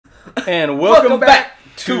And welcome back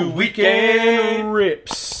to Weekend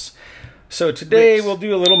Rips. So today we'll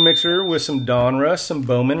do a little mixer with some Donruss, some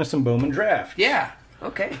Bowman, and some Bowman Draft. Yeah,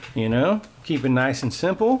 okay. You know, keep it nice and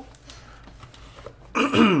simple.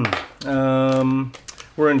 We're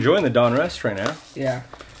enjoying the Donruss right now. Yeah.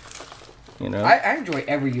 You know, I enjoy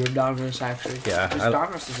every year Donruss actually. Yeah,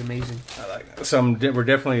 Donruss is amazing. I like some. I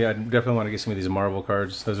definitely want to get some of these Marvel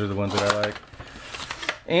cards. Those are the ones that I like.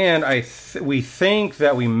 And we think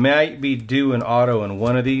that we might be due an auto in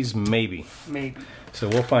one of these, maybe. Maybe. So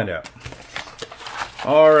we'll find out.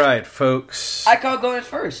 All right, folks. I call going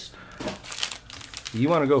first. You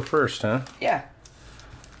want to go first, huh? Yeah.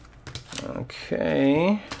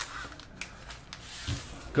 Okay.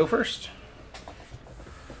 Go first.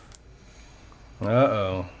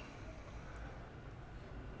 Uh-oh.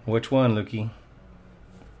 Which one, Lukey?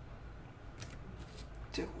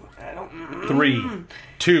 I don't... 3,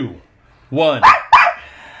 2, 1.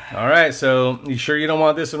 All right, so you sure you don't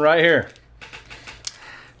want this one right here?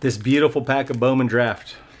 This beautiful pack of Bowman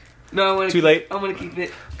Draft. No, I'm gonna keep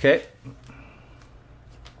it. Okay.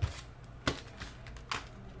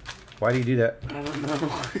 Why do you do that? I don't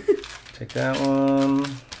know. Take that one.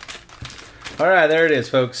 All right, there it is,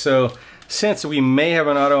 folks. So since we may have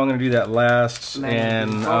an auto, I'm going to do that last.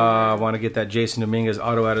 And I want to get that Jasson Dominguez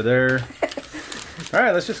auto out of there. All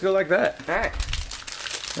right, let's just go like that. All right.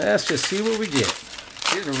 Let's just see what we get.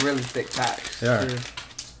 These are really thick packs. They are.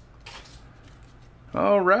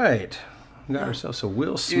 All right. We got ourselves a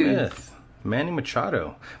Will Smith. Manny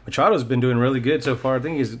Machado. Machado's been doing really good so far. I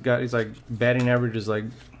think he's like batting average is like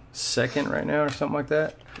second right now or something like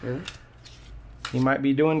that. Really? He might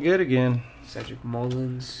be doing good again. Cedric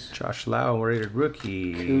Mullins. Josh Lau, rated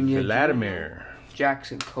rookie. Cunha Vladimir.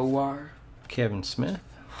 Jackson Kowar. Kevin Smith.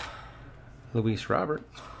 Luis Robert.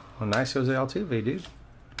 Oh, nice Jose Altuve, dude.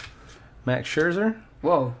 Max Scherzer.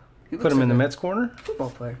 Whoa. Put him in the Mets corner. Football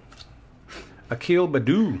player. Akil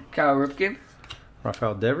Baddoo. Kyle Ripken.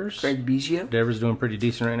 Rafael Devers. Greg Biggio. Devers doing pretty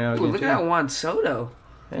decent right now. Ooh, look at that Juan Soto.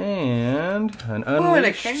 And an Unleashed. Oh, and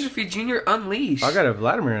a Ken Griffey Jr. Unleashed. I got a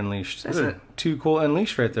Vladimir Unleashed. That's Those are two cool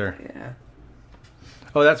Unleashed right there. Yeah.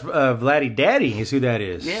 Oh, that's Vladdy Daddy is who that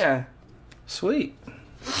is. Yeah. Sweet.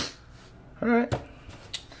 All right.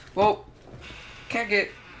 Well, can't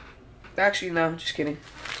get... Actually, no, just kidding.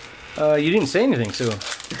 You didn't say anything, so...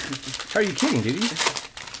 How are you kidding, dude?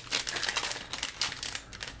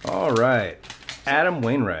 All right. Adam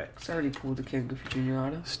Wainwright. It's already pulled the Ken Griffey Jr.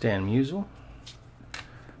 auto. Stan Musial.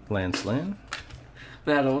 Lance Lynn.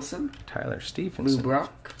 Matt Olson. Tyler Stephenson. Lou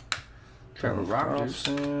Brock. Trevor Rogers.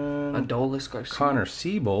 Adolis Garcia. Connor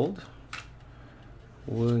Siebold.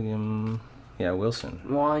 Wilson.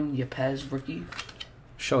 Juan Yepez, rookie.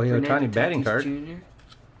 Shohei Ohtani batting card. Jr.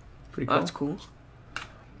 Pretty cool. Oh, that's cool.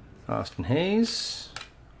 Austin Hayes.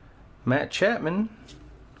 Matt Chapman.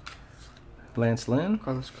 Lance Lynn.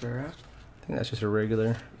 Carlos Carrera. I think that's just a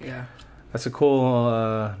regular. Yeah. That's a cool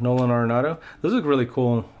Nolan Arenado. Those look really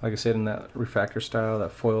cool, like I said, in that refractor style,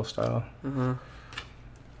 that foil style.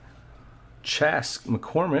 Chas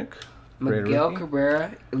McCormick. Miguel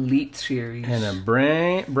Cabrera, Elite Series. And a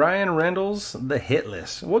Brian Reynolds, the Hit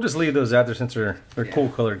List. We'll just leave those out there since they're cool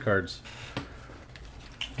colored cards.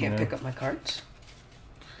 Can't pick up my cards.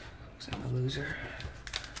 Because I'm a loser.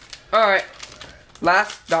 Alright.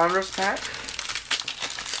 Last Donruss pack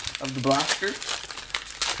of the Blaster.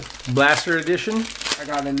 Blaster edition. I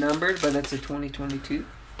got it numbered, but it's a 2022.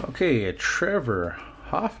 Okay, a Trevor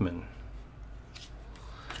Hoffman.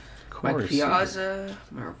 Mike Piazza,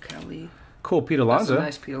 Merrill Kelly. Cool, Pete Alonso. That's a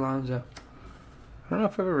nice Pete Alonso. I don't know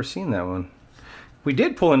if I've ever seen that one. We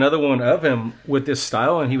did pull another one of him with this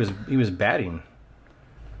style, and he was batting.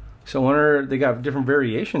 So I wonder, they got different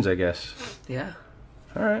variations, I guess. Yeah.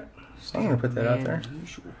 All right. So I'm going to put that out there.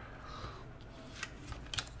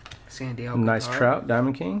 San Diego. Nice Trout,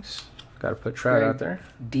 Diamond Kings. Got to put Trout out there.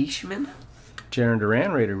 Deichmann. Jaron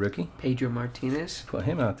Duran, rated rookie. Pedro Martinez. Put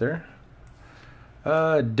him out there.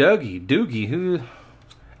 Doogie, who?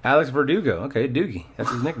 Alex Verdugo. Okay, Doogie.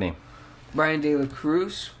 That's his nickname. Brian De La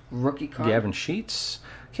Cruz, rookie card. Gavin Sheets.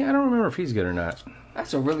 I don't remember if he's good or not.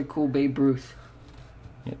 That's a really cool Babe Ruth.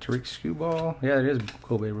 Yeah, Tariq Skubal. Yeah, it is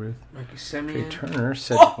cool Babe Ruth. Marcus Semien. Trey Turner,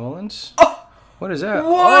 Cedric Mullins. What is that?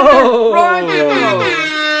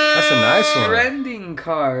 That's a nice one. Trending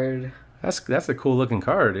card. That's a cool looking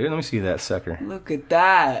card, dude. Let me see that sucker. Look at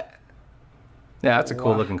that. Yeah, that's a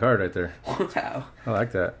cool looking card right there. Wow. I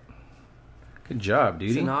like that. Good job, dude.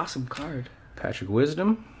 It's an awesome card. Patrick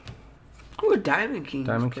Wisdom. Ooh, Diamond Kings.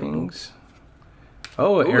 Diamond Kings.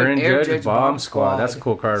 Oh, Aaron Judge Bomb Squad. That's a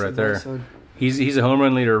cool card right there. He's a home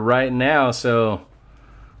run leader right now, so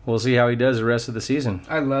we'll see how he does the rest of the season.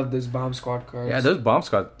 I love those Bomb Squad cards. Yeah, those Bomb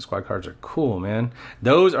Squad cards are cool, man.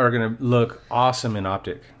 Those are going to look awesome in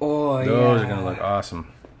Optic. Oh, yeah. Those are going to look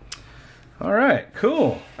awesome. All right,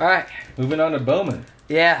 cool. All right. Moving on to Bowman.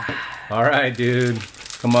 Yeah. All right, dude.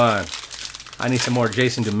 Come on. I need some more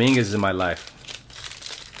Jasson Dominguez in my life.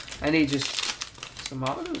 I need just some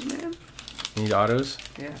autos, man. You need autos?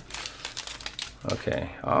 Yeah.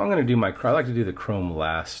 Okay. I'm going to do my... I like to do the chrome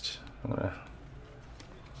last. I'm gonna,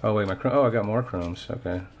 oh, wait. Oh, I got more chromes.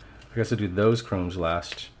 Okay. I guess I'll do those chromes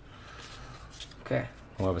last. Okay.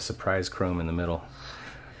 We'll have a surprise chrome in the middle.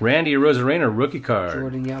 Randy Arozarena rookie card.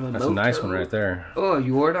 Jordan Yamamoto. That's a nice one right there. Oh,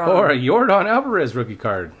 Jordan. Or a Jordan Alvarez rookie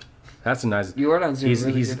card. That's a nice. Jordan's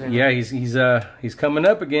really good. Yeah, he's coming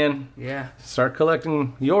up again. Yeah. Start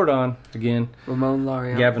collecting Jordan again. Ramon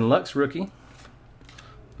Laureano. Gavin Lux rookie.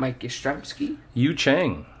 Mike Yastrzemski. Yu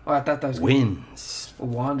Chang. Oh, I thought that was wins.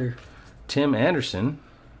 Wander. Tim Anderson.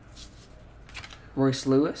 Royce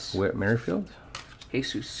Lewis. Whit Merrifield.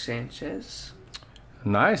 Jesus Sanchez.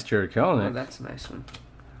 Nice, Jared Kelenic. Oh, that's a nice one.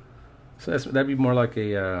 So that'd be more like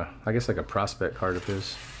a, I guess like a prospect card of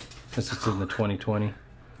his. This is in the 2020.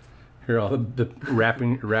 Here are all the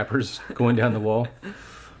rappers going down the wall.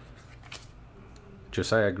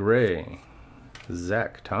 Josiah Gray.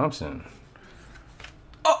 Zach Thompson.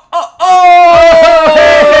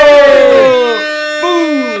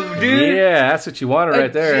 Boom, dude. Yeah, that's what you wanted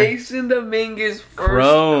right there. Jasson Dominguez first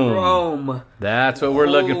chrome. That's what we're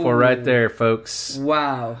looking for right there, folks.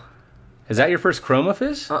 Wow. Is that your first chrome of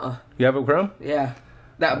his? You have a chrome? Yeah.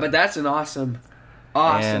 But that's an awesome.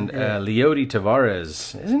 And Leody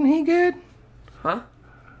Tavares. Isn't he good? Huh?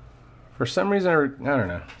 For some reason, I don't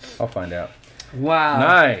know. I'll find out. Wow.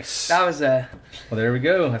 Nice. That was a... Well, there we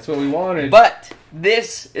go. That's what we wanted. But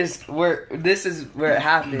this is where it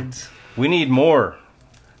happens. We need more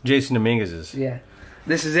Jasson Dominguez's. Yeah.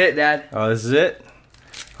 This is it, Dad. Oh, this is it?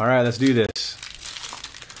 All right, let's do this.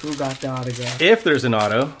 Who got the autograph? If there's an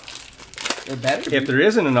auto. There better be. If there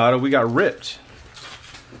isn't an auto, we got ripped.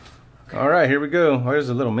 Okay. All right, here we go. Oh, there's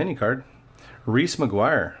a little mini card. Reese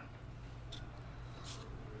McGuire.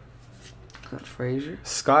 Scott Frazier.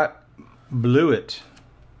 Scott Blewett.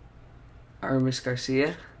 Aramis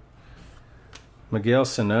Garcia. Miguel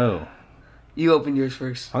Sano. You open yours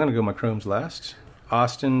first. I'm going to go my chromes last.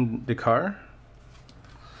 Austin Dakar.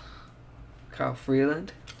 Kyle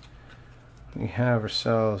Freeland. We have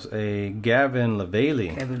ourselves a Gavin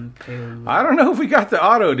Lavallee. Kevin Payne. I don't know if we got the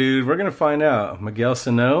auto, dude. We're going to find out. Miguel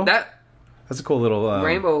Sano. That's a cool little...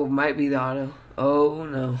 Rainbow might be the auto. Oh,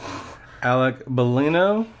 no. Alec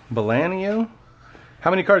Belanio. How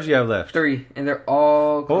many cards do you have left? 3, and they're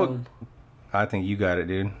all chrome. Oh, I think you got it,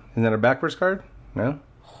 dude. Isn't that a backwards card? No?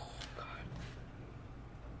 Oh, God.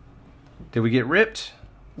 Did we get ripped?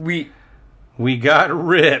 We got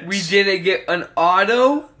ripped. We didn't get an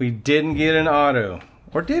auto? We didn't get an auto.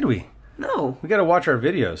 Or did we? No. We got to watch our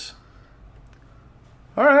videos.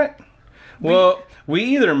 All right. Well, we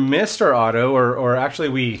either missed our auto or actually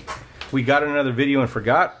we got another video and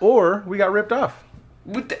forgot, or we got ripped off.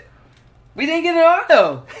 We didn't get an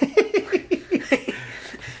auto.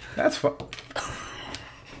 That's fun.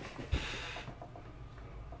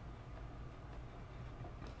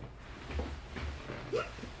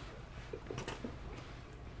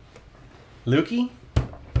 Lukey?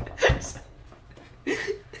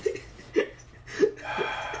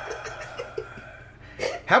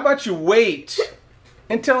 How about you wait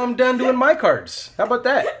until I'm done doing my cards? How about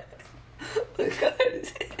that?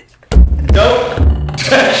 Don't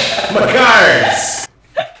touch my cards!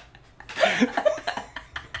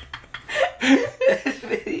 This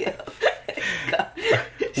video.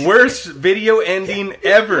 Worst video ending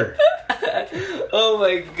ever. Oh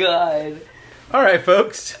my God. All right,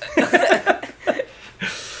 folks.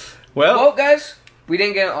 Well, guys, we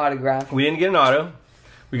didn't get an autograph. We didn't get an auto.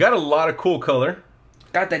 We got a lot of cool color.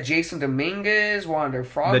 Got that Jasson Dominguez, Wander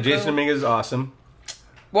Franco. The Jasson Dominguez is awesome.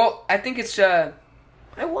 Well, I think it's, I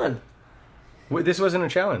won. Wait, this wasn't a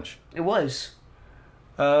challenge. It was.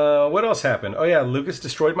 What else happened? Oh, yeah, Lucas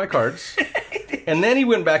destroyed my cards. And then he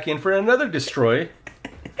went back in for another destroy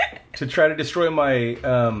to try to destroy my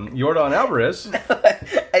Jordan Alvarez. No, I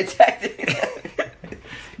attacked it.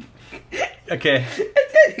 Okay.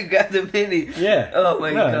 You got the mini. Yeah. Oh,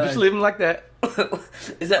 my God. Just leave him like that.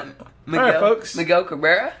 Is that Miguel? All right, folks. Miguel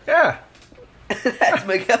Cabrera? Yeah. That's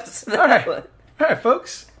Miguel Snow. All right,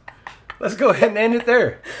 folks. Let's go ahead and end it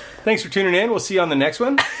there. Thanks for tuning in. We'll see you on the next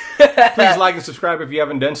one. Please like and subscribe if you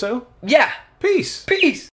haven't done so. Yeah. Peace. Peace.